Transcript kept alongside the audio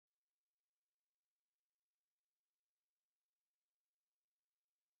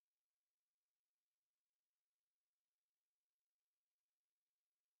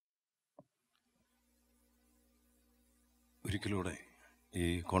ഒരിക്കലൂടെ ഈ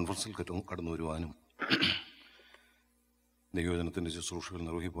കോൺഫറൻസിൽ കടന്നു വരുവാനും ദൈവവചനത്തിൻ്റെ ശുശ്രൂഷകൾ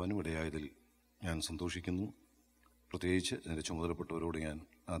നിർവഹിക്കുവാനും ഇടയായതിൽ ഞാൻ സന്തോഷിക്കുന്നു. പ്രത്യേകിച്ച് എൻ്റെ ചുമതലപ്പെട്ടവരോട് ഞാൻ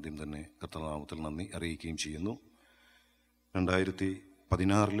ആദ്യം തന്നെ കർത്തൃനാമത്തിൽ നന്ദി അറിയിക്കുകയും ചെയ്യുന്നു.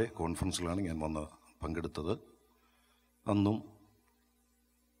 2016 കോൺഫറൻസിലാണ് ഞാൻ വന്ന് പങ്കെടുത്തത്. അന്നും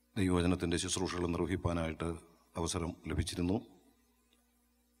ദൈവവചനത്തിൻ്റെ ശുശ്രൂഷകൾ നിർവഹിക്കാനായിട്ട് അവസരം ലഭിച്ചിരുന്നു.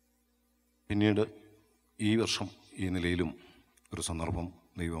 പിന്നീട് ഈ വർഷം ഈ നിലയിലും ഒരു സന്ദർഭം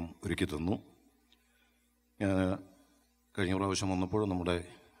ദൈവം ഒരുക്കി തന്നു. ഞാൻ കഴിഞ്ഞ പ്രാവശ്യം വന്നപ്പോൾ നമ്മുടെ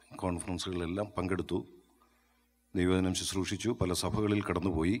കോൺഫറൻസുകളിലെല്ലാം പങ്കെടുത്തു, ദൈവവചനം ശുശ്രൂഷിച്ചു, പല സഭകളിൽ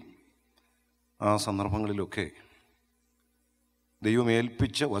കടന്നുപോയി. ആ സന്ദർഭങ്ങളിലൊക്കെ ദൈവം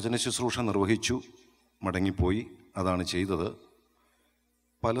ഏൽപ്പിച്ച വചന ശുശ്രൂഷ നിർവഹിച്ചു, മടങ്ങിപ്പോയി. അതാണ് ചെയ്തത്.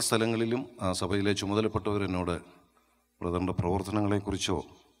 പല സ്ഥലങ്ങളിലും ആ സഭയിലെ ചുമതലപ്പെട്ടവരെന്നോട് ബ്രദറിൻ്റെ പ്രവർത്തനങ്ങളെക്കുറിച്ചോ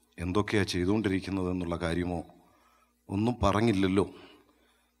എന്തൊക്കെയാണ് ചെയ്തുകൊണ്ടിരിക്കുന്നതെന്നുള്ള കാര്യമോ ഒന്നും പറഞ്ഞില്ലല്ലോ,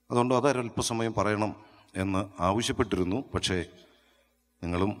 അതുകൊണ്ട് അതൊരല്പസമയം പറയണം എന്ന് ആവശ്യപ്പെട്ടിരുന്നു. പക്ഷേ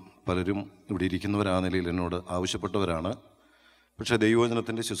നിങ്ങളും പലരും ഇവിടെ ഇരിക്കുന്നവരാ നിലയിൽ എന്നോട് ആവശ്യപ്പെട്ടവരാണ്. പക്ഷേ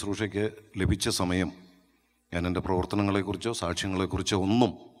ദൈവവചനത്തിൻ്റെ ശുശ്രൂഷയ്ക്ക് ലഭിച്ച സമയം ഞാൻ എൻ്റെ പ്രവർത്തനങ്ങളെക്കുറിച്ചോ സാക്ഷ്യങ്ങളെക്കുറിച്ചോ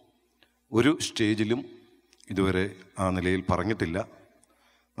ഒന്നും ഒരു സ്റ്റേജിലും ഇതുവരെ ആ നിലയിൽ പറഞ്ഞിട്ടില്ല.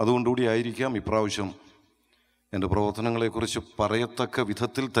 അതുകൊണ്ടുകൂടി ആയിരിക്കാം ഇപ്രാവശ്യം എൻ്റെ പ്രവർത്തനങ്ങളെക്കുറിച്ച് പറയത്തക്ക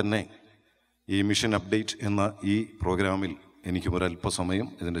വിധത്തിൽ തന്നെ ഈ മിഷൻ അപ്ഡേറ്റ് എന്ന ഈ പ്രോഗ്രാമിൽ എനിക്കും ഒരല്പസമയം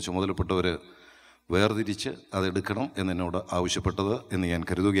ഇതിൻ്റെ ചുമതലപ്പെട്ടവർ വേർതിരിച്ച് അതെടുക്കണം എന്നോട് ആവശ്യപ്പെട്ടത് എന്ന് ഞാൻ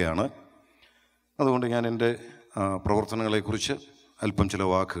കരുതുകയാണ്. അതുകൊണ്ട് ഞാൻ എൻ്റെ പ്രവർത്തനങ്ങളെക്കുറിച്ച് അല്പം ചില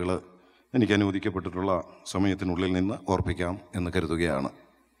വാക്കുകൾ എനിക്ക് അനുവദിക്കപ്പെട്ടിട്ടുള്ള സമയത്തിനുള്ളിൽ നിന്ന് ഓർപ്പിക്കാം എന്ന് കരുതുകയാണ്.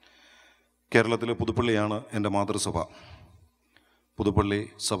 കേരളത്തിലെ പുതുപ്പള്ളിയാണ് എൻ്റെ മാതൃസഭ. പുതുപ്പള്ളി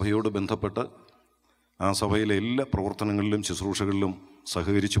സഭയോട് ബന്ധപ്പെട്ട് ആ സഭയിലെ എല്ലാ പ്രവർത്തനങ്ങളിലും ശുശ്രൂഷകളിലും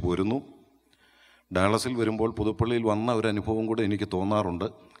സഹകരിച്ചു പോരുന്നു. ഡാളസിൽ വരുമ്പോൾ പുതുപ്പള്ളിയിൽ വന്ന ഒരു അനുഭവം കൂടെ എനിക്ക് തോന്നാറുണ്ട്.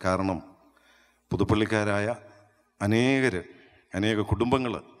 കാരണം പുതുപ്പള്ളിക്കാരായ അനേക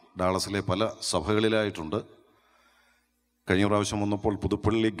കുടുംബങ്ങൾ ഡാളസിലെ പല സഭകളിലായിട്ടുണ്ട്. കഴിഞ്ഞ പ്രാവശ്യം വന്നപ്പോൾ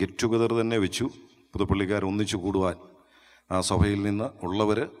പുതുപ്പള്ളി ഗെറ്റ് ടുഗദർ തന്നെ വെച്ചു. പുതുപ്പള്ളിക്കാർ ഒന്നിച്ചു കൂടുവാൻ ആ സഭയിൽ നിന്ന്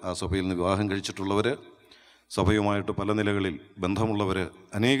ഉള്ളവർ, ആ സഭയിൽ നിന്ന് വിവാഹം കഴിച്ചിട്ടുള്ളവർ, സഭയുമായിട്ട് പല നിലകളിൽ ബന്ധമുള്ളവർ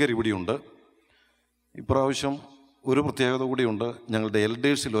അനേകർ ഇവിടെയുണ്ട്. ഇപ്രാവശ്യം ഒരു പ്രത്യേകത കൂടിയുണ്ട്. ഞങ്ങളുടെ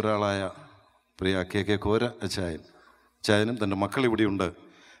എൽഡേഴ്സിൽ ഒരാളായ പ്രിയ കെ കോര അച്ചായനും തൻ്റെ മക്കൾ ഇവിടെയുണ്ട്.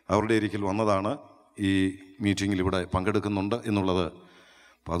 അവരുടെ ഒരിക്കൽ വന്നതാണ്, ഈ മീറ്റിങ്ങിൽ ഇവിടെ പങ്കെടുക്കുന്നുണ്ട് എന്നുള്ളത്.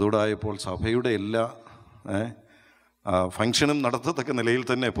 അപ്പോൾ അതുകൂടെ ആയപ്പോൾ സഭയുടെ എല്ലാ ഫങ്ഷനും നടത്തത്തക്ക നിലയിൽ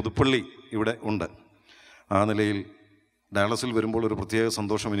തന്നെ പുതുപ്പള്ളി ഇവിടെ ഉണ്ട്. ആ നിലയിൽ ഡാളസിൽ വരുമ്പോൾ ഒരു പ്രത്യേക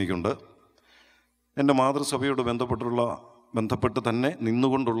സന്തോഷം എനിക്കുണ്ട്. എൻ്റെ മാതൃസഭയോട് ബന്ധപ്പെട്ട് തന്നെ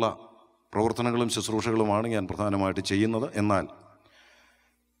നിന്നുകൊണ്ടുള്ള പ്രവർത്തനങ്ങളും ശുശ്രൂഷകളുമാണ് ഞാൻ പ്രധാനമായിട്ട് ചെയ്യുന്നത്. എന്നാൽ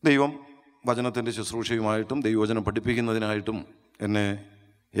ദൈവം വചനത്തിൻ്റെ ശുശ്രൂഷയുമായിട്ടും ദൈവവചനം പഠിപ്പിക്കുന്നതിനായിട്ടും എന്നെ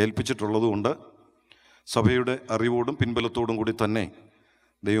ഏൽപ്പിച്ചിട്ടുള്ളതുകൊണ്ട് സഭയുടെ അറിവോടും പിൻബലത്തോടും കൂടി തന്നെ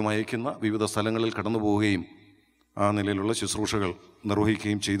ദൈവം അയക്കുന്ന വിവിധ സ്ഥലങ്ങളിൽ കടന്നു പോവുകയും ആ നിലയിലുള്ള ശുശ്രൂഷകൾ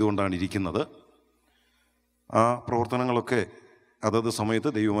നിർവഹിക്കുകയും ചെയ്തുകൊണ്ടാണ് ഇരിക്കുന്നത്. ആ പ്രവർത്തനങ്ങളൊക്കെ അതത് സമയത്ത്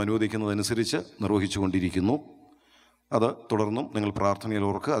ദൈവം അനുവദിക്കുന്നതനുസരിച്ച് നിർവഹിച്ചു കൊണ്ടിരിക്കുന്നു. അത് തുടർന്നും നിങ്ങൾ പ്രാർത്ഥനയിൽ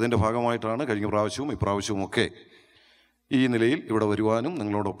ഓർക്കുക. അതിൻ്റെ ഭാഗമായിട്ടാണ് കഴിഞ്ഞ പ്രാവശ്യവും ഇപ്രാവശ്യവും ഒക്കെ ഈ നിലയിൽ ഇവിടെ വരുവാനും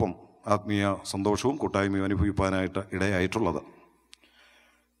നിങ്ങളോടൊപ്പം ആത്മീയ സന്തോഷവും കൂട്ടായ്മയും അനുഭവിക്കാനായിട്ട് ഇടയായിട്ടുള്ളത്.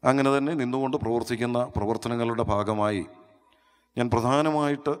 അങ്ങനെ തന്നെ നിന്നുകൊണ്ട് പ്രവർത്തിക്കുന്ന പ്രവർത്തനങ്ങളുടെ ഭാഗമായി ഞാൻ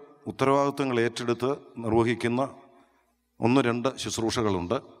പ്രധാനമായിട്ട് ഉത്തരവാദിത്വങ്ങൾ ഏറ്റെടുത്ത് നിർവഹിക്കുന്ന 1-2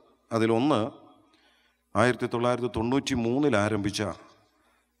 ശുശ്രൂഷകളുണ്ട്. അതിലൊന്ന് 1993 ആരംഭിച്ച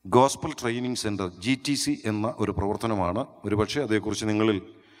ഗോസ്പൽ ട്രെയിനിങ് സെൻറ്റർ GTC എന്ന ഒരു പ്രവർത്തനമാണ്. ഒരുപക്ഷെ അതേക്കുറിച്ച് നിങ്ങളിൽ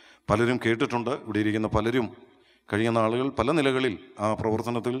പലരും കേട്ടിട്ടുണ്ട്. ഇവിടെ ഇരിക്കുന്ന പലരും കഴിഞ്ഞ നാളുകൾ പല നിലകളിൽ ആ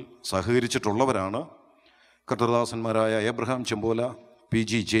പ്രവർത്തനത്തിൽ സഹകരിച്ചിട്ടുള്ളവരാണ്. കർത്തൃദാസന്മാരായ എബ്രഹാം ചെമ്പോല,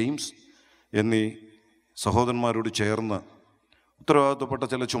 PG ജെയിംസ് എന്നീ സഹോദരന്മാരോട് ചേർന്ന് ഉത്തരവാദിത്തപ്പെട്ട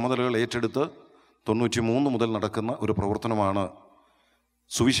ചില ചുമതലകൾ ഏറ്റെടുത്ത് 93 മുതൽ നടക്കുന്ന ഒരു പ്രവർത്തനമാണ്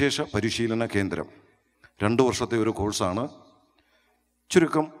സുവിശേഷ പരിശീലന കേന്ദ്രം. 2 വർഷത്തെ ഒരു കോഴ്സാണ്.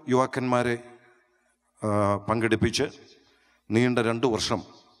 ചുരുക്കം യുവാക്കന്മാരെ പങ്കെടുപ്പിച്ച് നീണ്ട 2 വർഷം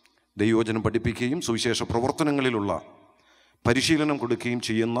ദൈവവചനം പഠിപ്പിക്കുകയും സുവിശേഷ പ്രവർത്തനങ്ങളിലുള്ള പരിശീലനം കൊടുക്കുകയും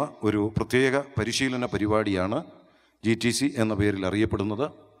ചെയ്യുന്ന ഒരു പ്രത്യേക പരിശീലന പരിപാടിയാണ് GTC എന്ന പേരിൽ അറിയപ്പെടുന്നത്.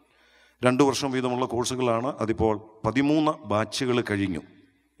 2 വർഷം വീതമുള്ള കോഴ്സുകളാണ്. അതിപ്പോൾ 13 ബാച്ചുകൾ കഴിഞ്ഞു.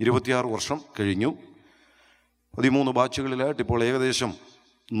 26 വർഷം കഴിഞ്ഞു. 13 ബാച്ചുകളിലായിട്ട് ഇപ്പോൾ ഏകദേശം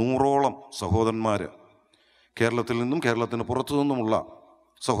 100ഓളം സഹോദരന്മാർ കേരളത്തിൽ നിന്നും കേരളത്തിന് പുറത്തു നിന്നുമുള്ള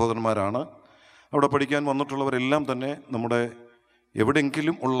സഹോദരന്മാരാണ്. അവിടെ പഠിക്കാൻ വന്നിട്ടുള്ളവരെല്ലാം തന്നെ നമ്മുടെ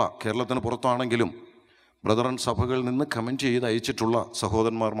എവിടെയെങ്കിലും ഉള്ള, കേരളത്തിന് പുറത്താണെങ്കിലും ബ്രദറൻ സഭകളിൽ നിന്ന് കമൻറ്റ് ചെയ്ത് അയച്ചിട്ടുള്ള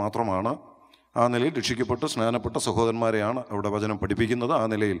സഹോദരന്മാർ മാത്രമാണ്. ആ നിലയിൽ രക്ഷിക്കപ്പെട്ട് സ്നാനപ്പെട്ട സഹോദരന്മാരെയാണ് അവിടെ വചനം പഠിപ്പിക്കുന്നത്, ആ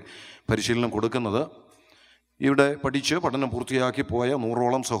നിലയിൽ പരിശീലനം കൊടുക്കുന്നത്. ഇവിടെ പഠിച്ച് പഠനം പൂർത്തിയാക്കി പോയ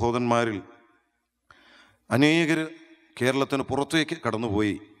 100ഓളം സഹോദരന്മാരിൽ അനേകർ കേരളത്തിന് പുറത്തേക്ക്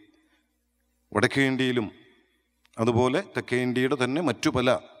കടന്നുപോയി. വടക്കേ ഇന്ത്യയിലും അതുപോലെ തെക്കേ ഇന്ത്യയുടെ തന്നെ മറ്റു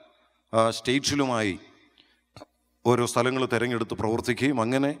പല സ്റ്റേറ്റ്സിലുമായി ഓരോ സ്ഥലങ്ങൾ തിരഞ്ഞെടുത്ത് പ്രവർത്തിക്കുകയും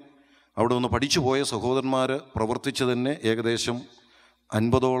അങ്ങനെ അവിടെ നിന്ന് പഠിച്ചു പോയ സഹോദരന്മാർ പ്രവർത്തിച്ച് തന്നെ ഏകദേശം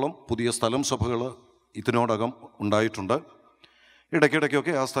 50ഓളം പുതിയ സ്ഥലം സഭകൾ ഇതിനോടകം ഉണ്ടായിട്ടുണ്ട്.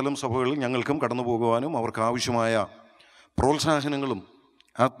 ഇടയ്ക്കിടയ്ക്കൊക്കെ ആ സ്ഥലം സഭകളിൽ ഞങ്ങൾക്കും കടന്നു പോകുവാനും അവർക്ക് ആവശ്യമായ പ്രോത്സാഹനങ്ങളും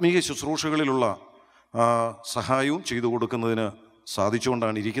ആത്മീയ ശുശ്രൂഷകളിലുള്ള സഹായവും ചെയ്തു കൊടുക്കുന്നതിന്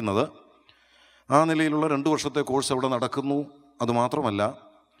സാധിച്ചുകൊണ്ടാണ് ഇരിക്കുന്നത്. ആ നിലയിലുള്ള 2 വർഷത്തെ കോഴ്സ് അവിടെ നടക്കുന്നു. അതുമാത്രമല്ല,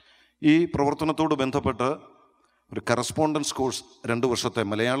 ഈ പ്രവർത്തനത്തോട് ബന്ധപ്പെട്ട് ഒരു കറസ്പോണ്ടൻസ് കോഴ്സ് 2 വർഷത്തെ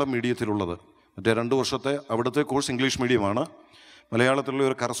മലയാളം മീഡിയത്തിലുള്ളത്, മറ്റേ 2 വർഷത്തെ അവിടുത്തെ കോഴ്സ് ഇംഗ്ലീഷ് മീഡിയമാണ്. മലയാളത്തിലുള്ള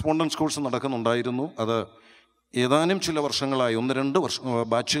ഒരു കറസ്പോണ്ടൻസ് കോഴ്സ് നടക്കുന്നുണ്ടായിരുന്നു. അത് ഏതാനും ചില വർഷങ്ങളായി 1-2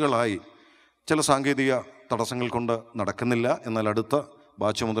 ബാച്ചുകളായി ചില സാങ്കേതിക തടസ്സങ്ങൾ കൊണ്ട് നടക്കുന്നില്ല. എന്നാൽ അടുത്ത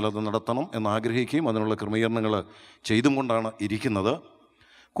ബാച്ച് മുതൽ അത് നടത്തണം എന്നാഗ്രഹിക്കുകയും അതിനുള്ള ക്രമീകരണങ്ങൾ ചെയ്തും കൊണ്ടാണ് ഇരിക്കുന്നത്.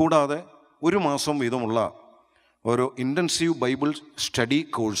 കൂടാതെ 1 മാസം വീതമുള്ള ഒരു ഇൻറ്റൻസീവ് ബൈബിൾ സ്റ്റഡി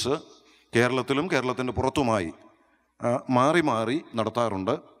കോഴ്സ് കേരളത്തിലും കേരളത്തിൻ്റെ പുറത്തുമായി മാറി മാറി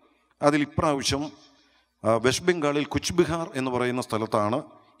നടത്താറുണ്ട്. അതിൽ ഇപ്രാവശ്യം വെസ്റ്റ് ബംഗാളിൽ കുച്ച് ബിഹാർ എന്ന് പറയുന്ന സ്ഥലത്താണ്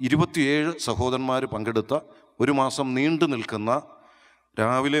 27 സഹോദരന്മാർ പങ്കെടുത്ത 1 മാസം നീണ്ടു നിൽക്കുന്ന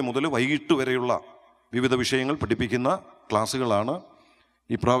രാവിലെ മുതൽ വൈകിട്ട് വരെയുള്ള വിവിധ വിഷയങ്ങൾ പഠിപ്പിക്കുന്ന ക്ലാസ്സുകളാണ്.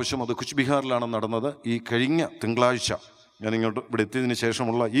 ഇപ്രാവശ്യം അത് കുച്ച് ബിഹാറിലാണ് നടന്നത്. ഈ കഴിഞ്ഞ തിങ്കളാഴ്ച, ഞാനിങ്ങോട്ട് ഇവിടെ എത്തിയതിന്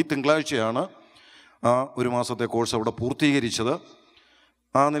ശേഷമുള്ള ഈ തിങ്കളാഴ്ചയാണ് ആ 1 മാസത്തെ കോഴ്സ് അവിടെ പൂർത്തീകരിച്ചത്.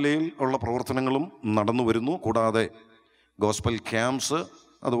 ആ നിലയിൽ ഉള്ള പ്രവർത്തനങ്ങളും നടന്നു വരുന്നു. കൂടാതെ ഗോസ്പൽ ക്യാമ്പ്സ്,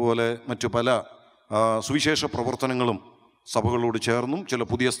 അതുപോലെ മറ്റു പല സുവിശേഷ പ്രവർത്തനങ്ങളും സഭകളോട് ചേർന്നും ചില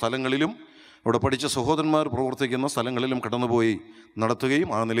പുതിയ സ്ഥലങ്ങളിലും അവിടെ പഠിച്ച സഹോദരന്മാർ പ്രവർത്തിക്കുന്ന സ്ഥലങ്ങളിലും കടന്നുപോയി നടത്തുകയും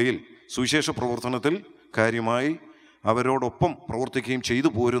ആ നിലയിൽ സുവിശേഷ പ്രവർത്തനത്തിൽ കാര്യമായി അവരോടൊപ്പം പ്രവർത്തിക്കുകയും ചെയ്തു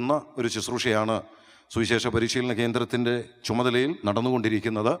പോരുന്ന ഒരു ശുശ്രൂഷയാണ് സുവിശേഷ പരിശീലന കേന്ദ്രത്തിൻ്റെ ചുമതലയിൽ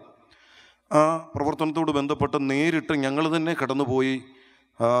നടന്നുകൊണ്ടിരിക്കുന്നത്. ആ പ്രവർത്തനത്തോട് ബന്ധപ്പെട്ട് നേരിട്ട് ഞങ്ങൾ തന്നെ കടന്നുപോയി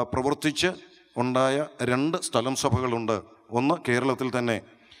പ്രവർത്തിച്ച് ഉണ്ടായ 2 സ്ഥലം സഭകളുണ്ട്. ഒന്ന് കേരളത്തിൽ തന്നെ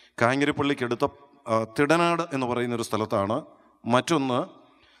കാഞ്ഞിരപ്പള്ളിക്കടുത്ത തിടനാട് എന്ന് പറയുന്നൊരു സ്ഥലത്താണ്. മറ്റൊന്ന്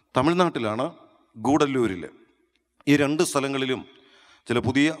തമിഴ്നാട്ടിലാണ്, ഗൂഡല്ലൂരിൽ. ഈ 2 സ്ഥലങ്ങളിലും ചില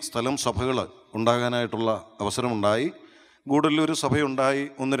പുതിയ സ്ഥലം സഭകൾ ഉണ്ടാകാനായിട്ടുള്ള അവസരമുണ്ടായി. ഗൂഡല്ലൂർ സഭയുണ്ടായി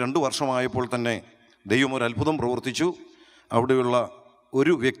 1-2 വർഷമായപ്പോൾ തന്നെ ദൈവം ഒരു അത്ഭുതം പ്രവർത്തിച്ചു. അവിടെയുള്ള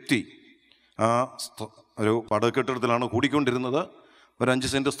ഒരു വ്യക്തി ഒരു പടകെട്ടിടത്തിലാണ് കൂടിക്കൊണ്ടിരുന്നത്. ഒരു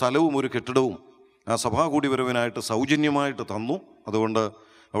 5 സെൻറ്റ് സ്ഥലവും ഒരു കെട്ടിടവും ആ സഭാ കൂടിവരവിനായിട്ട് സൗജന്യമായിട്ട് തന്നു. അതുകൊണ്ട്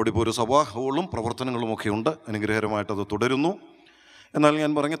അവിടെ ഇപ്പോൾ ഒരു സഭാ ഹോളും പ്രവർത്തനങ്ങളുമൊക്കെ ഉണ്ട്. അനുഗ്രഹകരമായിട്ടത് തുടരുന്നു. എന്നാൽ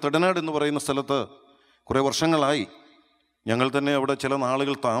ഞാൻ പറഞ്ഞ തിടനാട് എന്ന് പറയുന്ന സ്ഥലത്ത് കുറേ വർഷങ്ങളായി ഞങ്ങൾ തന്നെ അവിടെ ചില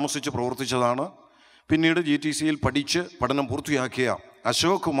നാളുകൾ താമസിച്ച് പ്രവർത്തിച്ചതാണ്. പിന്നീട് GTCയിൽ പഠിച്ച് പഠനം പൂർത്തിയാക്കിയ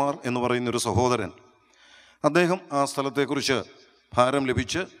അശോക് കുമാർ എന്ന് പറയുന്നൊരു സഹോദരൻ, അദ്ദേഹം ആ സ്ഥലത്തെക്കുറിച്ച് ഭാരം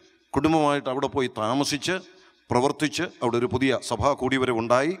ലഭിച്ച് കുടുംബമായിട്ട് അവിടെ പോയി താമസിച്ച് പ്രവർത്തിച്ച് അവിടെ ഒരു പുതിയ സഭാ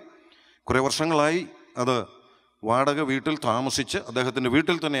കൂടിവരവുണ്ടായി. കുറേ വർഷങ്ങളായി അത് വാടക വീട്ടിൽ താമസിച്ച് അദ്ദേഹത്തിൻ്റെ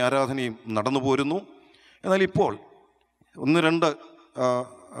വീട്ടിൽ തന്നെ ആരാധനയും നടന്നു പോരുന്നു. എന്നാൽ ഇപ്പോൾ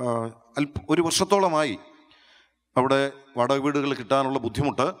 1 വർഷത്തോളമായി അവിടെ വാടക വീടുകൾ കിട്ടാനുള്ള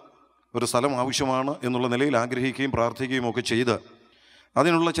ബുദ്ധിമുട്ട്, ഒരു സ്ഥലം ആവശ്യമാണ് എന്നുള്ള നിലയിൽ ആഗ്രഹിക്കുകയും പ്രാർത്ഥിക്കുകയും ഒക്കെ ചെയ്ത്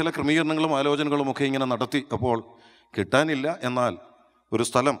അതിനുള്ള ചില ക്രമീകരണങ്ങളും ആലോചനകളുമൊക്കെ ഇങ്ങനെ നടത്തി. അപ്പോൾ കിട്ടാനില്ല, എന്നാൽ ഒരു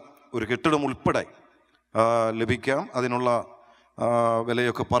സ്ഥലം, ഒരു കെട്ടിടം ഉൾപ്പെടെ ലഭിക്കാം, അതിനുള്ള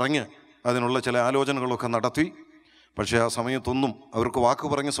വിലയൊക്കെ പറഞ്ഞ് അതിനുള്ള ചില ആലോചനകളൊക്കെ നടത്തി. പക്ഷേ ആ സമയത്തൊന്നും, അവർക്ക് വാക്ക്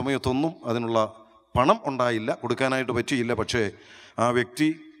പറഞ്ഞ സമയത്തൊന്നും അതിനുള്ള പണം ഉണ്ടായില്ല, കൊടുക്കാനായിട്ട് പറ്റിയില്ല. പക്ഷേ ആ വ്യക്തി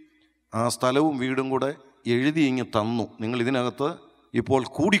ആ സ്ഥലവും വീടും കൂടെ എഴുതി ഇങ്ങ് തന്നു. നിങ്ങൾ ഇതിനകത്ത് ഇപ്പോൾ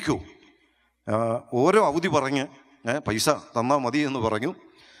കൂടിക്കൂ, ഓരോ അവധി പറഞ്ഞ് പൈസ തന്നാൽ മതി എന്ന് പറഞ്ഞു.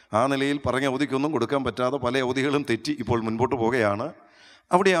 ആ നിലയിൽ പറഞ്ഞ അവധിക്കൊന്നും കൊടുക്കാൻ പറ്റാതെ പല അവധികളും തെറ്റി ഇപ്പോൾ മുൻപോട്ട് പോവുകയാണ്.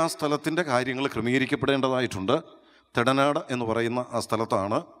 അവിടെ ആ സ്ഥലത്തിൻ്റെ കാര്യങ്ങൾ ക്രമീകരിക്കപ്പെടേണ്ടതായിട്ടുണ്ട്. തിടനാട് എന്ന് പറയുന്ന ആ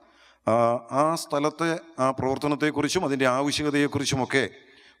സ്ഥലത്താണ്. ആ സ്ഥലത്തെ ആ പ്രവർത്തനത്തെക്കുറിച്ചും അതിൻ്റെ ആവശ്യകതയെക്കുറിച്ചുമൊക്കെ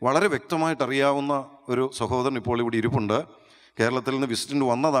വളരെ വ്യക്തമായിട്ട് അറിയാവുന്ന ഒരു സഹോദരൻ ഇപ്പോൾ ഇവിടെ ഇരിപ്പുണ്ട്. കേരളത്തിൽ നിന്ന് വിസിറ്റിന്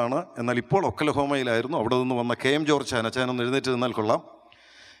വന്നതാണ്. എന്നാൽ ഇപ്പോൾ ഒക്കലഹോമയിലായിരുന്നു. അവിടെ നിന്ന് വന്ന KM ജോർജ് അനച്ചാനൊന്ന് എഴുന്നേറ്റ് നിന്നാൽ കൊള്ളാം.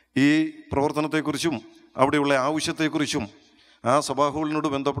 ഈ പ്രവർത്തനത്തെക്കുറിച്ചും അവിടെയുള്ള ആവശ്യത്തെക്കുറിച്ചും ആ സഭാഹോളിനോട്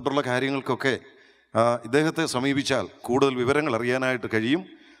ബന്ധപ്പെട്ടുള്ള കാര്യങ്ങൾക്കൊക്കെ ഇദ്ദേഹത്തെ സമീപിച്ചാൽ കൂടുതൽ വിവരങ്ങൾ അറിയാനായിട്ട് കഴിയും.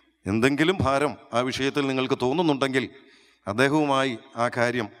 എന്തെങ്കിലും ഭാരം ആ വിഷയത്തിൽ നിങ്ങൾക്ക് തോന്നുന്നുണ്ടെങ്കിൽ അദ്ദേഹവുമായി ആ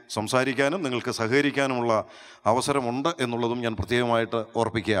കാര്യം സംസാരിക്കാനും നിങ്ങൾക്ക് സഹകരിക്കാനുമുള്ള അവസരമുണ്ട് എന്നുള്ളതും ഞാൻ പ്രത്യേകമായിട്ട്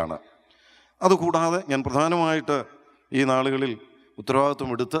ഓർപ്പിക്കുകയാണ്. അതുകൂടാതെ ഞാൻ പ്രധാനമായിട്ട് ഈ നാളുകളിൽ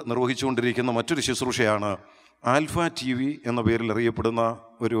ഉത്തരവാദിത്വം എടുത്ത് നിർവഹിച്ചുകൊണ്ടിരിക്കുന്ന മറ്റൊരു ശുശ്രൂഷയാണ് ആൽഫ TV എന്ന പേരിൽ അറിയപ്പെടുന്ന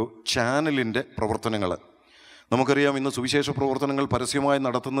ഒരു ചാനലിൻ്റെ പ്രവർത്തനങ്ങൾ. നമുക്കറിയാം, ഇന്ന് സുവിശേഷ പ്രവർത്തനങ്ങൾ പരസ്യമായി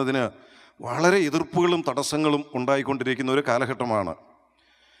നടത്തുന്നതിന് വളരെ എതിർപ്പുകളും തടസ്സങ്ങളും ഉണ്ടായിക്കൊണ്ടിരിക്കുന്ന ഒരു കാലഘട്ടമാണ്.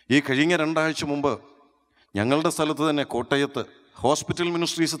 ഈ കഴിഞ്ഞ 2 ആഴ്ച മുമ്പ് ഞങ്ങളുടെ സ്ഥലത്ത് തന്നെ കോട്ടയത്ത് ഹോസ്പിറ്റൽ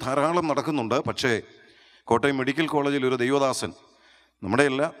മിനിസ്ട്രീസ് ധാരാളം നടക്കുന്നുണ്ട്. പക്ഷേ കോട്ടയം മെഡിക്കൽ കോളേജിൽ ഒരു ദൈവദാസൻ,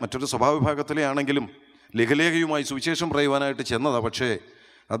 നമ്മുടെയല്ല മറ്റൊരു സഭാവിഭാഗത്തിലെ ആണെങ്കിലും ലഘുലേഖയുമായി സുവിശേഷം പറയുവാനായിട്ട് ചെന്നതാണ്. പക്ഷേ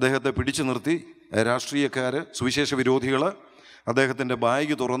അദ്ദേഹത്തെ പിടിച്ചു നിർത്തി രാഷ്ട്രീയക്കാർ, സുവിശേഷ വിരോധികൾ അദ്ദേഹത്തിൻ്റെ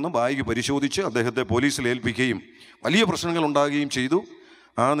ബാഗ് തുറന്ന് ബാഗ് പരിശോധിച്ച് അദ്ദേഹത്തെ പോലീസിൽ ഏൽപ്പിക്കുകയും വലിയ പ്രശ്നങ്ങൾ ഉണ്ടാകുകയും ചെയ്തു.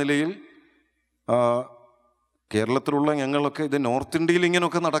 ആ നിലയിൽ കേരളത്തിലുള്ള ഞങ്ങളൊക്കെ ഇത് നോർത്ത് ഇന്ത്യയിൽ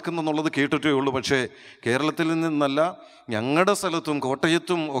ഇങ്ങനെയൊക്കെ നടക്കുന്നെന്നുള്ളത് കേട്ടിട്ടേ ഉള്ളൂ. പക്ഷേ കേരളത്തിൽ നിന്നല്ല, ഞങ്ങളുടെ സ്ഥലത്തും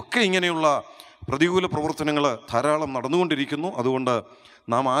കോട്ടയത്തും ഒക്കെ ഇങ്ങനെയുള്ള പ്രതികൂല പ്രവർത്തനങ്ങൾ ധാരാളം നടന്നുകൊണ്ടിരിക്കുന്നു. അതുകൊണ്ട്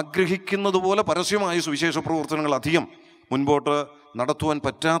നാം ആഗ്രഹിക്കുന്നത് പോലെ പരസ്യമായ സുവിശേഷ പ്രവർത്തനങ്ങൾ അധികം മുൻപോട്ട് നടത്തുവാൻ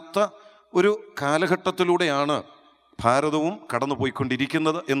പറ്റാത്ത ഒരു കാലഘട്ടത്തിലൂടെയാണ് ഭാരതവും കടന്നു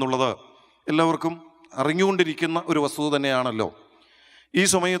പോയിക്കൊണ്ടിരിക്കുന്നത് എന്നുള്ളത് എല്ലാവർക്കും അറിഞ്ഞുകൊണ്ടിരിക്കുന്ന ഒരു വസ്തുത തന്നെയാണല്ലോ. ഈ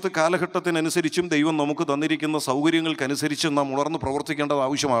സമയത്ത് കാലഘട്ടത്തിനനുസരിച്ചും ദൈവം നമുക്ക് തന്നിരിക്കുന്ന സൗകര്യങ്ങൾക്കനുസരിച്ചും നാം ഉണർന്ന് പ്രവർത്തിക്കേണ്ടത്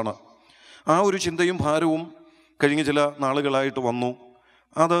ആവശ്യമാണ്. ആ ഒരു ചിന്തയും ഭാരവും കഴിഞ്ഞ ചില നാളുകളായിട്ട് വന്നു.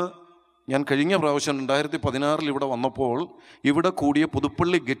 അത് ഞാൻ കഴിഞ്ഞ പ്രാവശ്യം 2016 ഇവിടെ വന്നപ്പോൾ ഇവിടെ കൂടിയ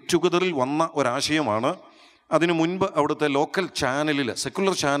പുതുപ്പള്ളി ഗെറ്റ് ടുഗദറിൽ വന്ന ഒരാശയമാണ്. അതിനു മുൻപ് അവിടുത്തെ ലോക്കൽ ചാനലിൽ,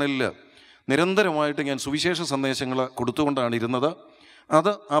 സെക്കുലർ ചാനലിൽ നിരന്തരമായിട്ട് ഞാൻ സുവിശേഷ സന്ദേശങ്ങൾ കൊടുത്തുകൊണ്ടാണ് ഇരുന്നത്.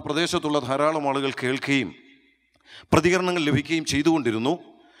 അത് ആ പ്രദേശത്തുള്ള ധാരാളം ആളുകൾ കേൾക്കുകയും പ്രതികരണങ്ങൾ ലഭിക്കുകയും ചെയ്തുകൊണ്ടിരുന്നു.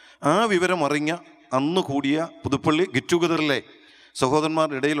 ആ വിവരം അറിഞ്ഞ അന്ന് കൂടിയ പുതുപ്പള്ളി ഗെറ്റ് ടുഗദറിലെ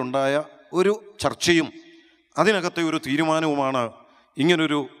സഹോദരന്മാരുടെ ഇടയിലുണ്ടായ ഒരു ചർച്ചയും അതിനകത്തെ ഒരു തീരുമാനവുമാണ്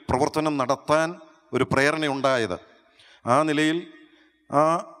ഇങ്ങനൊരു പ്രവർത്തനം നടത്താൻ ഒരു പ്രേരണയുണ്ടായത്. ആ നിലയിൽ ആ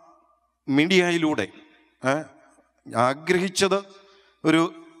മീഡിയയിലൂടെ ആഗ്രഹിച്ചത് ഒരു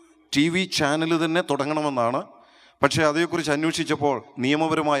TV ചാനൽ തന്നെ തുടങ്ങണമെന്നാണ്. പക്ഷേ അതേക്കുറിച്ച് അന്വേഷിച്ചപ്പോൾ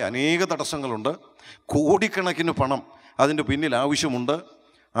നിയമപരമായ അനേക തടസ്സങ്ങളുണ്ട്. കോടിക്കണക്കിന് പണം അതിൻ്റെ പിന്നിൽ ആവശ്യമുണ്ട്.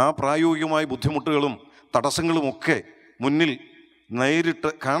 ആ പ്രായോഗികമായ ബുദ്ധിമുട്ടുകളും തടസ്സങ്ങളുമൊക്കെ മുന്നിൽ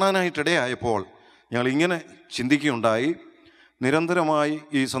നേരിട്ട് കാണാനായിട്ടിടയായപ്പോൾ ഞങ്ങൾ ഇങ്ങനെ ചിന്തിക്കുകയുണ്ടായി. നിരന്തരമായി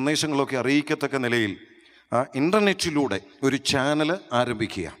ഈ സന്ദേശങ്ങളൊക്കെ അറിയിക്കത്തക്ക നിലയിൽ ഇൻ്റർനെറ്റിലൂടെ ഒരു ചാനൽ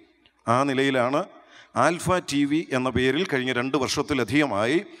ആരംഭിക്കുക. ആ നിലയിലാണ് ആൽഫ TV എന്ന പേരിൽ കഴിഞ്ഞ 2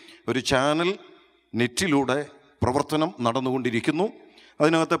 വർഷത്തിലധികമായി ഒരു ചാനൽ നെറ്റിലൂടെ പ്രവർത്തനം നടന്നുകൊണ്ടിരിക്കുന്നു.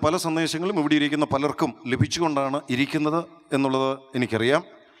 അതിനകത്തെ പല സന്ദേശങ്ങളും ഇവിടെ ഇരിക്കുന്ന പലർക്കും ലഭിച്ചുകൊണ്ടാണ് ഇരിക്കുന്നത് എന്നുള്ളത് എനിക്കറിയാം.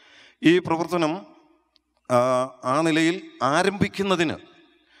 ഈ പ്രവർത്തനം ആ നിലയിൽ ആരംഭിക്കുന്നതിന്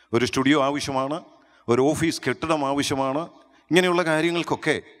ഒരു സ്റ്റുഡിയോ ആവശ്യമാണ്, ഒരു ഓഫീസ് കെട്ടിടം ആവശ്യമാണ്. ഇങ്ങനെയുള്ള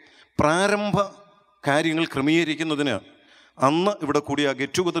കാര്യങ്ങൾക്കൊക്കെ പ്രാരംഭ കാര്യങ്ങൾ ക്രമീകരിക്കുന്നതിന് അന്ന് ഇവിടെ കൂടിയ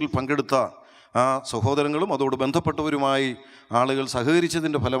ഗെറ്റ് ടുഗദറിൽ പങ്കെടുത്ത ആ സഹോദരങ്ങളും അതോട് ബന്ധപ്പെട്ടവരുമായി ആളുകൾ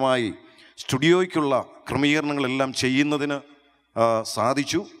സഹകരിച്ചതിൻ്റെ ഫലമായി സ്റ്റുഡിയോയ്ക്കുള്ള ക്രമീകരണങ്ങളെല്ലാം ചെയ്യുന്നതിന്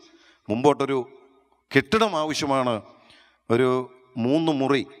സാധിച്ചു. മുമ്പോട്ടൊരു കെട്ടിടം ആവശ്യമാണ്. ഒരു 3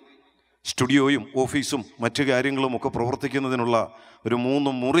 മുറി സ്റ്റുഡിയോയും ഓഫീസും മറ്റു കാര്യങ്ങളും ഒക്കെ പ്രവർത്തിക്കുന്നതിനുള്ള ഒരു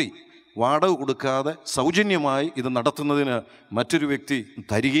 3 മുറി വാടക കൊടുക്കാതെ സൗജന്യമായി ഇത് നടത്തുന്നതിന് മറ്റൊരു വ്യക്തി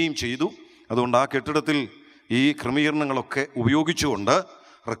തരികയും ചെയ്തു. അതുകൊണ്ട് ആ കെട്ടിടത്തിൽ ഈ ക്രമീകരണങ്ങളൊക്കെ ഉപയോഗിച്ചുകൊണ്ട്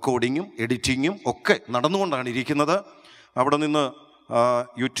റെക്കോർഡിങ്ങും എഡിറ്റിങ്ങും ഒക്കെ നടന്നുകൊണ്ടാണ് ഇരിക്കുന്നത്. അവിടെ നിന്ന്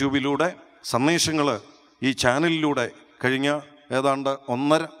യൂട്യൂബിലൂടെ സന്ദേശങ്ങൾ ഈ ചാനലിലൂടെ കഴിഞ്ഞ ഏതാണ്ട്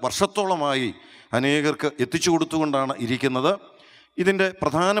 1.5 വർഷത്തോളമായി അനേകർക്ക് എത്തിച്ചു കൊടുത്തുകൊണ്ടാണ് ഇരിക്കുന്നത്. ഇതിൻ്റെ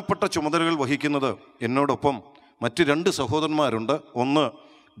പ്രധാനപ്പെട്ട ചുമതലകൾ വഹിക്കുന്നത് എന്നോടൊപ്പം മറ്റ് 2 സഹോദരന്മാരുണ്ട്. ഒന്ന്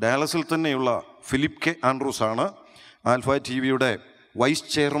ഡാലസിൽ തന്നെയുള്ള ഫിലിപ്പ് കെ ആൻഡ്രൂസ് ആണ്. ആൽഫ TVയുടെ വൈസ്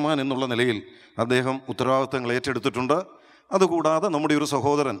ചെയർമാൻ എന്നുള്ള നിലയിൽ അദ്ദേഹം ഉത്തരവാദിത്തങ്ങൾ ഏറ്റെടുത്തിട്ടുണ്ട്. അതുകൂടാതെ നമ്മുടെ ഒരു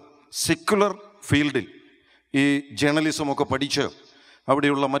സഹോദരൻ സെക്കുലർ ഫീൽഡിൽ ഈ ജേർണലിസമൊക്കെ പഠിച്ച്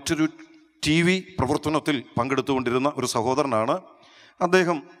അവിടെയുള്ള മറ്റൊരു TV പ്രവർത്തനത്തിൽ പങ്കെടുത്തുകൊണ്ടിരുന്ന ഒരു സഹോദരനാണ്.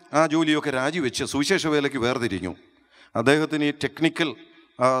 അദ്ദേഹം ആ ജോലിയൊക്കെ രാജിവെച്ച് സുവിശേഷ വേലയ്ക്ക് വേർതിരിഞ്ഞു. അദ്ദേഹത്തിന് ഈ ടെക്നിക്കൽ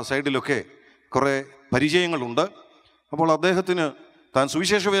സൈഡിലൊക്കെ കുറേ പരിചയങ്ങളുണ്ട്. അപ്പോൾ അദ്ദേഹത്തിന് താൻ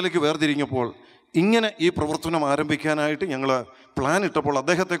സുവിശേഷ വേലയ്ക്ക് വേർതിരിഞ്ഞപ്പോൾ ഇങ്ങനെ ഈ പ്രവർത്തനം ആരംഭിക്കാനായിട്ട് ഞങ്ങൾ പ്ലാൻ ഇട്ടപ്പോൾ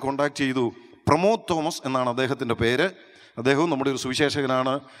അദ്ദേഹത്തെ കോണ്ടാക്ട് ചെയ്തു. പ്രമോദ് തോമസ് എന്നാണ് അദ്ദേഹത്തിൻ്റെ പേര്. അദ്ദേഹവും നമ്മുടെ ഒരു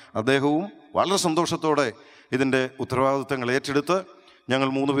സുവിശേഷകനാണ്. അദ്ദേഹവും വളരെ സന്തോഷത്തോടെ ഇതിൻ്റെ ഉത്തരവാദിത്തങ്ങൾ ഏറ്റെടുത്ത് ഞങ്ങൾ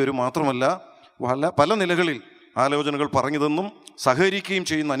 3 പേരും മാത്രമല്ല പല നിലകളിൽ ആലോചനകൾ പറഞ്ഞു തന്നും സഹകരിക്കുകയും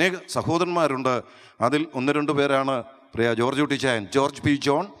ചെയ്യുന്ന അനേക സഹോദരന്മാരുണ്ട്. അതിൽ 1-2 പേരാണ് പ്രിയ George Kuttichayan, George P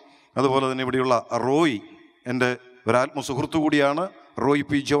John, അതുപോലെ തന്നെ ഇവിടെയുള്ള റോയ്, എൻ്റെ ഒരാത്മസുഹൃത്തു കൂടിയാണ് റോയ്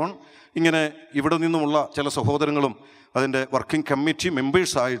പി ജോൺ. ഇങ്ങനെ ഇവിടെ നിന്നുമുള്ള ചില സഹോദരങ്ങളും അതിൻ്റെ വർക്കിംഗ് കമ്മിറ്റി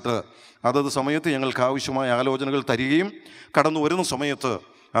മെമ്പേഴ്സായിട്ട് അതത് സമയത്ത് ഞങ്ങൾക്ക് ആവശ്യമായ ആലോചനകൾ തരികയും കടന്നു വരുന്ന സമയത്ത്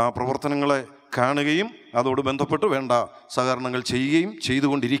ആ പ്രവർത്തനങ്ങളെ കാണുകയും അതോട് ബന്ധപ്പെട്ട് വേണ്ട സഹകരണങ്ങൾ ചെയ്യുകയും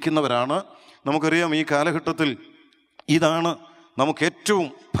ചെയ്തുകൊണ്ടിരിക്കുന്നവരാണ്. നമുക്കറിയാം ഈ കാലഘട്ടത്തിൽ ഇതാണ് നമുക്ക് ഏറ്റവും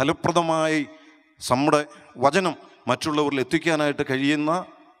ഫലപ്രദമായി നമ്മുടെ വചനം മറ്റുള്ളവരിൽ എത്തിക്കാനായിട്ട് കഴിയുന്ന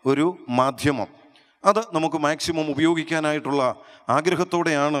ഒരു മാധ്യമം. അത് നമുക്ക് മാക്സിമം ഉപയോഗിക്കാനായിട്ടുള്ള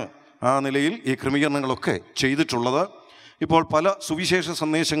ആഗ്രഹത്തോടെയാണ് ആ നിലയിൽ ഈ ക്രമീകരണങ്ങളൊക്കെ ചെയ്തിട്ടുള്ളത്. ഇപ്പോൾ പല സുവിശേഷ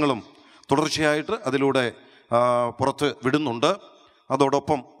സന്ദേശങ്ങളും തുടർച്ചയായിട്ട് അതിലൂടെ പുറത്ത് വിടുന്നുണ്ട്.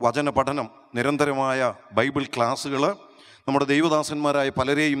 അതോടൊപ്പം വചന പഠനം, നിരന്തരമായ ബൈബിൾ ക്ലാസ്സുകൾ, നമ്മുടെ ദൈവദാസന്മാരായ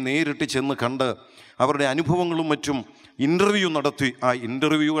പലരെയും നേരിട്ട് ചെന്ന് കണ്ട് അവരുടെ അനുഭവങ്ങളും മറ്റും ഇൻ്റർവ്യൂ നടത്തി ആ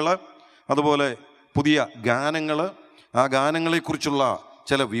ഇൻ്റർവ്യൂകൾ, അതുപോലെ പുതിയ ഗാനങ്ങൾ, ആ ഗാനങ്ങളെക്കുറിച്ചുള്ള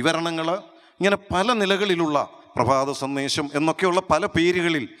ചില വിവരണങ്ങൾ, ഇങ്ങനെ പല നിലകളിലുള്ള പ്രഭാത സന്ദേശം എന്നൊക്കെയുള്ള പല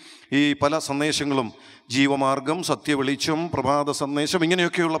പേരുകളിൽ ഈ പല സന്ദേശങ്ങളും, ജീവമാർഗം, സത്യവെളിച്ചം, പ്രഭാത സന്ദേശം,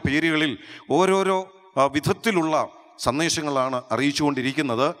 ഇങ്ങനെയൊക്കെയുള്ള പേരുകളിൽ ഓരോരോ വിധത്തിലുള്ള സന്ദേശങ്ങളാണ്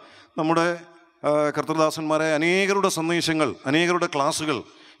അറിയിച്ചുകൊണ്ടിരിക്കുന്നത്. നമ്മുടെ കർത്തൃദാസന്മാരായ അനേകരുടെ സന്ദേശങ്ങൾ, അനേകരുടെ ക്ലാസ്സുകൾ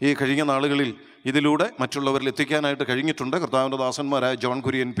ഈ കഴിഞ്ഞ നാളുകളിൽ ഇതിലൂടെ മറ്റുള്ളവരിൽ എത്തിക്കാനായിട്ട് കഴിഞ്ഞിട്ടുണ്ട്. കർത്താവിൻ്റെ ദാസന്മാരായ ജോൺ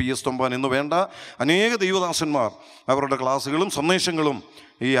കുര്യൻ, PS തമ്പാൻ എന്ന് വേണ്ട അനേക ദൈവദാസന്മാർ അവരുടെ ക്ലാസ്സുകളും സന്ദേശങ്ങളും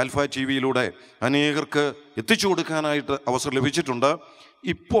ഈ ആൽഫ TV-യിലൂടെ അനേകർക്ക് എത്തിച്ചു കൊടുക്കാനായിട്ട് അവസരം ലഭിച്ചിട്ടുണ്ട്.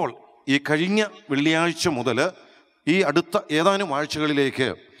 ഇപ്പോൾ ഈ കഴിഞ്ഞ വെള്ളിയാഴ്ച മുതൽ ഈ അടുത്ത ഏതാനും ആഴ്ചകളിലേക്ക്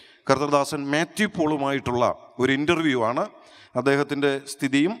കർത്തൃദാസൻ മാത്യു പോളുമായിട്ടുള്ള ഒരു ഇൻ്റർവ്യൂ ആണ്. അദ്ദേഹത്തിൻ്റെ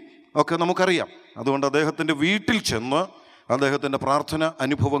സ്ഥിതിയും ഒക്കെ നമുക്കറിയാം. അതുകൊണ്ട് അദ്ദേഹത്തിൻ്റെ വീട്ടിൽ ചെന്ന് അദ്ദേഹത്തിൻ്റെ പ്രാർത്ഥന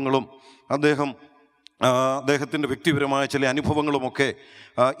അനുഭവങ്ങളും അദ്ദേഹത്തിൻ്റെ വ്യക്തിപരമായ ചില അനുഭവങ്ങളുമൊക്കെ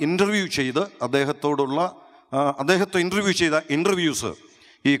ഇൻ്റർവ്യൂ ചെയ്ത് അദ്ദേഹത്തെ ഇൻ്റർവ്യൂ ചെയ്ത ഇൻ്റർവ്യൂസ്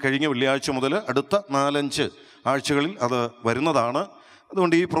ഈ കഴിഞ്ഞ വെള്ളിയാഴ്ച മുതൽ അടുത്ത 4-5 ആഴ്ചകളിൽ അത് വരുന്നതാണ്.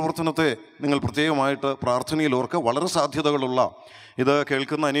 അതുകൊണ്ട് ഈ പ്രവർത്തനത്തെ നിങ്ങൾ പ്രത്യേകമായിട്ട് പ്രാർത്ഥനയിൽ ഓർക്കുക. വളരെ സാധ്യതകളുള്ള, ഇത്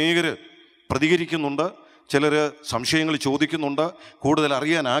കേൾക്കുന്ന അനേകർ പ്രതികരിക്കുന്നുണ്ട്, ചിലർ സംശയങ്ങൾ ചോദിക്കുന്നുണ്ട്, കൂടുതൽ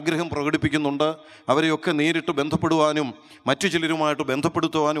അറിയാൻ ആഗ്രഹം പ്രകടിപ്പിക്കുന്നുണ്ട്. അവരെയൊക്കെ നേരിട്ട് ബന്ധപ്പെടുവാനും മറ്റു ചിലരുമായിട്ട്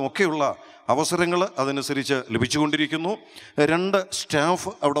ബന്ധപ്പെടുത്തുവാനും ഒക്കെയുള്ള അവസരങ്ങൾ അതനുസരിച്ച് ലഭിച്ചുകൊണ്ടിരിക്കുന്നു. 2 സ്റ്റാഫ്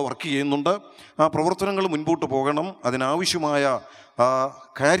അവിടെ വർക്ക് ചെയ്യുന്നുണ്ട്. ആ പ്രവർത്തനങ്ങൾ മുൻപോട്ട് പോകണം. അതിനാവശ്യമായ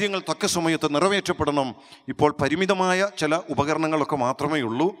കാര്യങ്ങൾ തക്ക സമയത്ത് നിറവേറ്റപ്പെടണം. ഇപ്പോൾ പരിമിതമായ ചില ഉപകരണങ്ങളൊക്കെ മാത്രമേ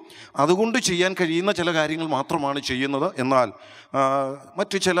ഉള്ളൂ. അതുകൊണ്ട് ചെയ്യാൻ കഴിയുന്ന ചില കാര്യങ്ങൾ മാത്രമാണ് ചെയ്യുന്നത്. എന്നാൽ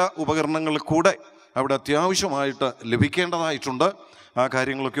മറ്റു ചില ഉപകരണങ്ങൾ കൂടെ അവിടെ അത്യാവശ്യമായിട്ട് ലഭിക്കേണ്ടതായിട്ടുണ്ട്. ആ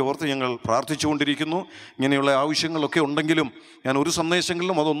കാര്യങ്ങളൊക്കെ ഓർത്ത് ഞങ്ങൾ പ്രാർത്ഥിച്ചുകൊണ്ടിരിക്കുന്നു. ഇങ്ങനെയുള്ള ആവശ്യങ്ങളൊക്കെ ഉണ്ടെങ്കിലും ഞാൻ ഒരു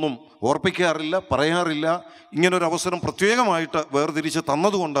സന്ദേശങ്ങളിലും അതൊന്നും ഓർപ്പിക്കാറില്ല, പറയാറില്ല. ഇങ്ങനൊരു അവസരം പ്രത്യേകമായിട്ട് വേർതിരിച്ച്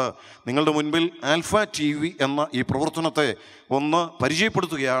തന്നതുകൊണ്ട് നിങ്ങളുടെ മുൻപിൽ ആൽഫ TV എന്ന ഈ പ്രവർത്തനത്തെ ഒന്ന്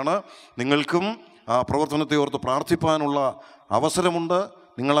പരിചയപ്പെടുത്തുകയാണ്. നിങ്ങൾക്കും ആ പ്രവർത്തനത്തെ ഓർത്ത് പ്രാർത്ഥിപ്പാനുള്ള അവസരമുണ്ട്.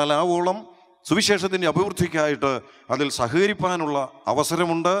 നിങ്ങളാവോളം സുവിശേഷത്തിൻ്റെ അഭിവൃദ്ധിക്കായിട്ട് അതിൽ സഹകരിപ്പാനുള്ള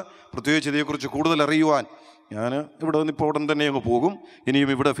അവസരമുണ്ട്. പ്രത്യേകിച്ച് ഇതേക്കുറിച്ച് കൂടുതൽ അറിയുവാൻ ഞാൻ ഇവിടെ ഇപ്പോൾ ഉടൻ തന്നെ അങ്ങ് പോകും. ഇനിയും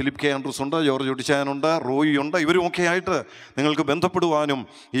ഇവിടെ ഫിലിപ്പ് K. ആൻഡ്രൂസ് ഉണ്ട്, ജോർജ് ഒടിച്ചാനുണ്ട്, റോയി ഉണ്ട്. ഇവരുമൊക്കെ ആയിട്ട് നിങ്ങൾക്ക് ബന്ധപ്പെടുവാനും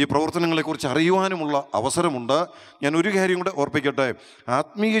ഈ പ്രവർത്തനങ്ങളെക്കുറിച്ച് അറിയുവാനുമുള്ള അവസരമുണ്ട്. ഞാൻ ഒരു കാര്യം കൂടെ ഓർപ്പിക്കട്ടെ.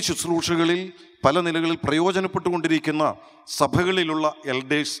 ആത്മീയ ശുശ്രൂഷകളിൽ പല നിലകളിൽ പ്രയോജനപ്പെട്ടുകൊണ്ടിരിക്കുന്ന സഭകളിലുള്ള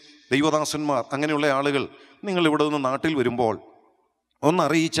എൽഡേഴ്സ്, ദൈവദാസന്മാർ, അങ്ങനെയുള്ള ആളുകൾ നിങ്ങളിവിടെ നിന്ന് നാട്ടിൽ വരുമ്പോൾ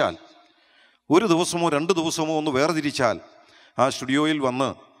ഒന്നറിയിച്ചാൽ, ഒരു ദിവസമോ 2 ദിവസമോ ഒന്ന് വേർതിരിച്ചാൽ ആ സ്റ്റുഡിയോയിൽ വന്ന്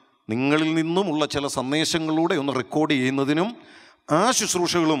നിങ്ങളിൽ നിന്നുമുള്ള ചില സന്ദേശങ്ങളിലൂടെ ഒന്ന് റെക്കോർഡ് ചെയ്യുന്നതിനും ആ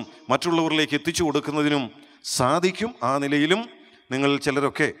ശുശ്രൂഷകളും മറ്റുള്ളവരിലേക്ക് എത്തിച്ചു കൊടുക്കുന്നതിനും സാധിക്കും. ആ നിലയിലും നിങ്ങൾ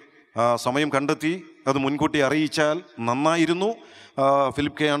ചിലരൊക്കെ സമയം കണ്ടെത്തി അത് മുൻകൂട്ടി അറിയിച്ചാൽ നന്നായിരുന്നു.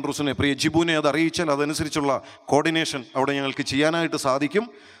 Philip K. ആൻഡ്രൂസിനെ, പ്രിയ ജിബുവിനെ അത് അറിയിച്ചാൽ അതനുസരിച്ചുള്ള കോർഡിനേഷൻ അവിടെ ഞങ്ങൾക്ക് ചെയ്യാനായിട്ട് സാധിക്കും.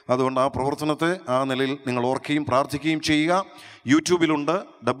 അതുകൊണ്ട് ആ പ്രവർത്തനത്തെ ആ നിലയിൽ നിങ്ങൾ ഓർക്കുകയും പ്രാർത്ഥിക്കുകയും ചെയ്യുക. യൂട്യൂബിലുണ്ട്,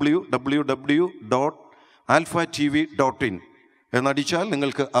 www.alphatv.in എന്നടിച്ചാൽ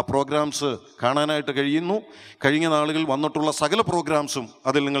നിങ്ങൾക്ക് ആ പ്രോഗ്രാംസ് കാണാനായിട്ട് കഴിയുന്നു. കഴിഞ്ഞ നാളുകളിൽ വന്നിട്ടുള്ള സകല പ്രോഗ്രാംസും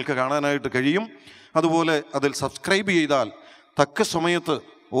അതിൽ നിങ്ങൾക്ക് കാണാനായിട്ട് കഴിയും. അതുപോലെ അതിൽ സബ്സ്ക്രൈബ് ചെയ്താൽ തക്ക സമയത്ത്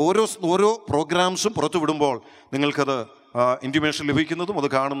ഓരോ പ്രോഗ്രാംസും പുറത്തു വിടുമ്പോൾ നിങ്ങൾക്കത് ഇൻറ്റിമേഷൻ ലഭിക്കുന്നതും അത്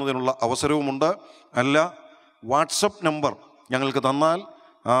കാണുന്നതിനുള്ള അവസരവുമുണ്ട്. അല്ല, വാട്സപ്പ് നമ്പർ ഞങ്ങൾക്ക് തന്നാൽ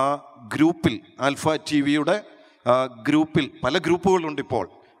ആ ഗ്രൂപ്പിൽ, ആൽഫ TV-യുടെ ഗ്രൂപ്പിൽ, പല ഗ്രൂപ്പുകളുണ്ട് ഇപ്പോൾ,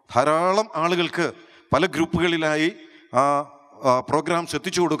 ധാരാളം ആളുകൾക്ക് പല ഗ്രൂപ്പുകളിലായി പ്രോഗ്രാംസ്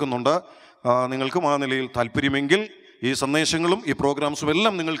എത്തിച്ചു കൊടുക്കുന്നുണ്ട്. നിങ്ങൾക്കും ആ നിലയിൽ താല്പര്യമെങ്കിൽ ഈ സന്ദേശങ്ങളും ഈ പ്രോഗ്രാംസും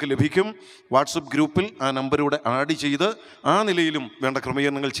എല്ലാം നിങ്ങൾക്ക് ലഭിക്കും. വാട്സപ്പ് ഗ്രൂപ്പിൽ ആ നമ്പറിലൂടെ ആഡ് ചെയ്ത് ആ നിലയിലും വേണ്ട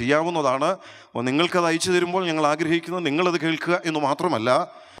ക്രമീകരണങ്ങൾ ചെയ്യാവുന്നതാണ്. നിങ്ങൾക്കത് അയച്ചു തരുമ്പോൾ ഞങ്ങൾ ആഗ്രഹിക്കുന്നത് നിങ്ങളത് കേൾക്കുക എന്ന് മാത്രമല്ല,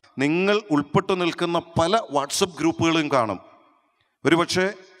 നിങ്ങൾ ഉൾപ്പെട്ടു നിൽക്കുന്ന പല വാട്സപ്പ് ഗ്രൂപ്പുകളും കാണും. ഒരുപക്ഷെ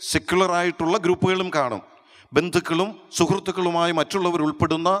സെക്യുലറായിട്ടുള്ള ഗ്രൂപ്പുകളും കാണും. ബന്ധുക്കളും സുഹൃത്തുക്കളുമായി മറ്റുള്ളവർ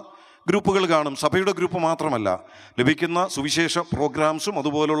ഉൾപ്പെടുന്ന ഗ്രൂപ്പുകൾ കാണും. സഭയുടെ ഗ്രൂപ്പ് മാത്രമല്ല, ലഭിക്കുന്ന സുവിശേഷ പ്രോഗ്രാംസും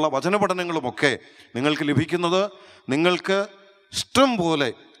അതുപോലുള്ള വചനപഠനങ്ങളുമൊക്കെ നിങ്ങൾക്ക് ലഭിക്കുന്നത് നിങ്ങൾക്ക് ഇഷ്ടം പോലെ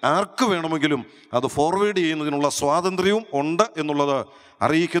ആർക്ക് വേണമെങ്കിലും അത് ഫോർവേഡ് ചെയ്യുന്നതിനുള്ള സ്വാതന്ത്ര്യവും ഉണ്ട് എന്നുള്ളത്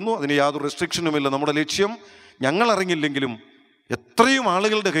അറിയിക്കുന്നു. അതിന് യാതൊരു റെസ്ട്രിക്ഷനുമില്ല. നമ്മുടെ ലക്ഷ്യം ഞങ്ങൾ അറിഞ്ഞില്ലെങ്കിലും എത്രയും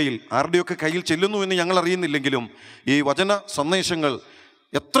ആളുകളുടെ കയ്യിൽ, ആരുടെയൊക്കെ കയ്യിൽ ചെല്ലുന്നു എന്ന് ഞങ്ങൾ അറിയുന്നില്ലെങ്കിലും ഈ വചന സന്ദേശങ്ങൾ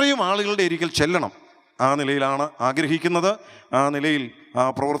എത്രയും ആളുകളുടെ അരികിൽ ചെല്ലണം. ആ നിലയിലാണ് ആഗ്രഹിക്കുന്നത്. ആ നിലയിൽ ആ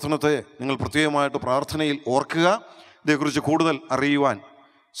പ്രവർത്തനത്തെ നിങ്ങൾ പ്രത്യേകമായിട്ട് പ്രാർത്ഥനയിൽ ഓർക്കുക. ഇതേക്കുറിച്ച് കൂടുതൽ അറിയുവാൻ,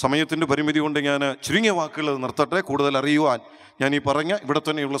 സമയത്തിൻ്റെ പരിമിതി കൊണ്ട് ഞാൻ ചുരുങ്ങിയ വാക്കുകൾ നിർത്തട്ടെ. കൂടുതൽ അറിയുവാൻ ഞാൻ ഈ പറഞ്ഞ ഇവിടെ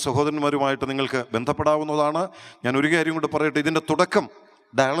തന്നെയുള്ള സഹോദരന്മാരുമായിട്ട് നിങ്ങൾക്ക് ബന്ധപ്പെടാവുന്നതാണ്. ഞാൻ ഒരു കാര്യം കൂടെ പറയട്ടെ. ഇതിൻ്റെ തുടക്കം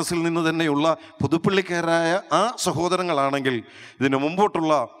ഡയാലസിൽ നിന്ന് തന്നെയുള്ള പുതുപ്പള്ളിക്കാരായ ആ സഹോദരങ്ങളാണെങ്കിൽ ഇതിന്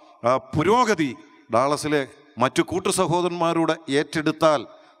മുമ്പോട്ടുള്ള പുരോഗതി ഡാളസിലെ മറ്റു കൂട്ടു സഹോദരന്മാരോട് ഏറ്റെടുത്താൽ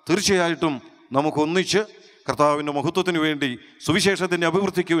തീർച്ചയായിട്ടും നമുക്കൊന്നിച്ച് കർത്താവിൻ്റെ മഹത്വത്തിന് വേണ്ടി, സുവിശേഷത്തിൻ്റെ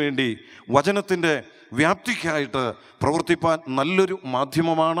അഭിവൃദ്ധിക്ക് വേണ്ടി, വചനത്തിൻ്റെ വ്യാപ്തിക്കായിട്ട് പ്രവർത്തിപ്പാൻ നല്ലൊരു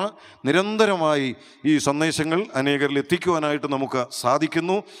മാധ്യമമാണ്. നിരന്തരമായി ഈ സന്ദേശങ്ങൾ അനേകരിൽ എത്തിക്കുവാനായിട്ട് നമുക്ക്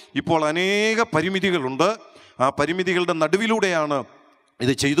സാധിക്കുന്നു. ഇപ്പോൾ അനേക പരിമിതികളുണ്ട്. ആ പരിമിതികളുടെ നടുവിലൂടെയാണ്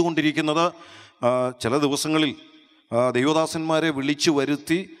ഇത് ചെയ്തുകൊണ്ടിരിക്കുന്നത്. ചില ദിവസങ്ങളിൽ ദൈവദാസന്മാരെ വിളിച്ചു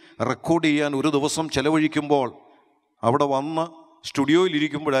വരുത്തി റെക്കോർഡ് ചെയ്യാൻ ഒരു ദിവസം ചെലവഴിക്കുമ്പോൾ അവിടെ വന്ന്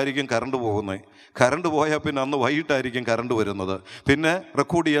സ്റ്റുഡിയോയിലിരിക്കുമ്പോഴായിരിക്കും കറണ്ട് പോകുന്നത്. കറണ്ട് പോയാൽ പിന്നെ അന്ന് വൈകിട്ടായിരിക്കും കറണ്ട് വരുന്നത്. പിന്നെ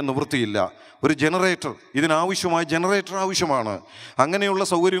റെക്കോർഡ് ചെയ്യാൻ നിവൃത്തിയില്ല. ഒരു ജനറേറ്റർ, ഇതിനാവശ്യമായ ജനറേറ്റർ ആവശ്യമാണ്. അങ്ങനെയുള്ള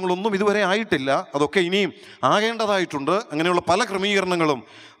സൗകര്യങ്ങളൊന്നും ഇതുവരെ ആയിട്ടില്ല. അതൊക്കെ ഇനിയും ആകേണ്ടതായിട്ടുണ്ട്. അങ്ങനെയുള്ള പല ക്രമീകരണങ്ങളും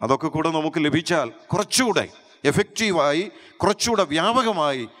അതൊക്കെ കൂടെ നമുക്ക് ലഭിച്ചാൽ കുറച്ചുകൂടെ എഫക്റ്റീവായി, കുറച്ചുകൂടെ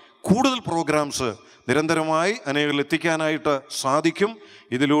വ്യാപകമായി കൂടുതൽ പ്രോഗ്രാംസ് നിരന്തരമായി അനേകരിൽ എത്തിക്കാനായിട്ട് സാധിക്കും.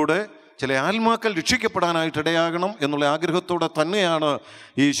 ഇതിലൂടെ ചില ആത്മാക്കൾ രക്ഷിക്കപ്പെടാനായിട്ട് ഇടയാകണം എന്നുള്ള ആഗ്രഹത്തോടെ തന്നെയാണ്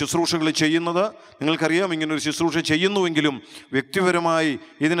ഈ ശുശ്രൂഷകൾ ചെയ്യുന്നത്. നിങ്ങൾക്കറിയാം, ഇങ്ങനൊരു ശുശ്രൂഷ ചെയ്യുന്നുവെങ്കിലും വ്യക്തിപരമായി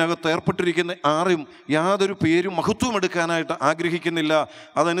ഇതിനകത്ത് ഏർപ്പെട്ടിരിക്കുന്ന ആരും യാതൊരു പേരും മഹത്വം എടുക്കാനായിട്ട് ആഗ്രഹിക്കുന്നില്ല.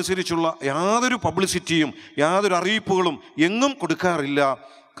 അതനുസരിച്ചുള്ള യാതൊരു പബ്ലിസിറ്റിയും യാതൊരു അറിയിപ്പുകളും എങ്ങും കൊടുക്കാറില്ല.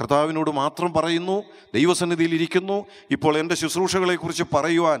 കർത്താവിനോട് മാത്രം പറയുന്നു, ദൈവസന്നിധിയിലിരിക്കുന്നു. ഇപ്പോൾ എൻ്റെ ശുശ്രൂഷകളെക്കുറിച്ച്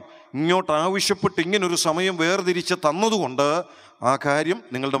പറയുവാൻ ഇങ്ങോട്ട് ആവശ്യപ്പെട്ട് ഇങ്ങനൊരു സമയം വേർതിരിച്ച് തന്നതുകൊണ്ട് ആ കാര്യം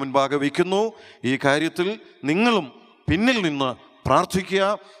നിങ്ങളുടെ മുൻപാകെ വയ്ക്കുന്നു. ഈ കാര്യത്തിൽ നിങ്ങളും പിന്നിൽ നിന്ന് പ്രാർത്ഥിക്കുക.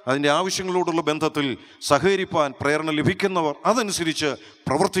 അതിൻ്റെ ആവശ്യങ്ങളോടുള്ള ബന്ധത്തിൽ സഹകരിപ്പാൻ പ്രേരണ ലഭിക്കുന്നവർ അതനുസരിച്ച്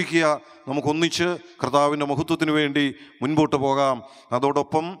പ്രവർത്തിക്കുക. നമുക്കൊന്നിച്ച് കർത്താവിൻ്റെ മഹത്വത്തിന് വേണ്ടി മുൻപോട്ട് പോകാം.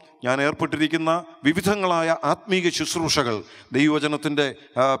 അതോടൊപ്പം ഞാൻ ഏർപ്പെട്ടിരിക്കുന്ന വിവിധങ്ങളായ ആത്മീക ശുശ്രൂഷകൾ, ദൈവവചനത്തിൻ്റെ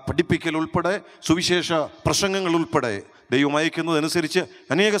പഠിപ്പിക്കൽ ഉൾപ്പെടെ, സുവിശേഷ പ്രസംഗങ്ങൾ ഉൾപ്പെടെ ദൈവം അയക്കുന്നതനുസരിച്ച്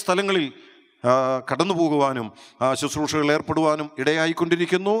അനേക സ്ഥലങ്ങളിൽ കടന്നു പോകുവാനും ശുശ്രൂഷകൾ ഏർപ്പെടുവാനും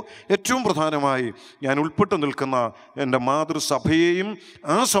ഇടയായിക്കൊണ്ടിരിക്കുന്നു. ഏറ്റവും പ്രധാനമായി ഞാൻ ഉൾപ്പെട്ടു നിൽക്കുന്ന എൻ്റെ മാതൃസഭയെയും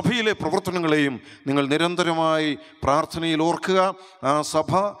ആ സഭയിലെ പ്രവർത്തനങ്ങളെയും നിങ്ങൾ നിരന്തരമായി പ്രാർത്ഥനയിൽ ഓർക്കുക. ആ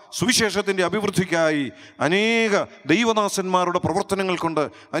സഭ സുവിശേഷത്തിൻ്റെ അഭിവൃദ്ധിക്കായി അനേക ദൈവദാസന്മാരുടെ പ്രവർത്തനങ്ങൾ കൊണ്ട്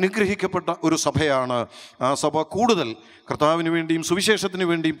അനുഗ്രഹിക്കപ്പെട്ട ഒരു സഭയാണ്. ആ സഭ കൂടുതൽ കർത്താവിന് വേണ്ടിയും സുവിശേഷത്തിന്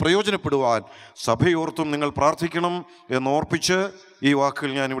വേണ്ടിയും പ്രയോജനപ്പെടുവാൻ സഭയോർത്തും നിങ്ങൾ പ്രാർത്ഥിക്കണം എന്നോർപ്പിച്ച് ഈ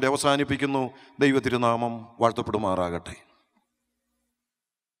വാക്കുകൾ ഞാനിവിടെ അവസാനിപ്പിക്കുന്നു. ദൈവ തിരുനാമം വാഴ്ത്തപ്പെടുമാറാകട്ടെ.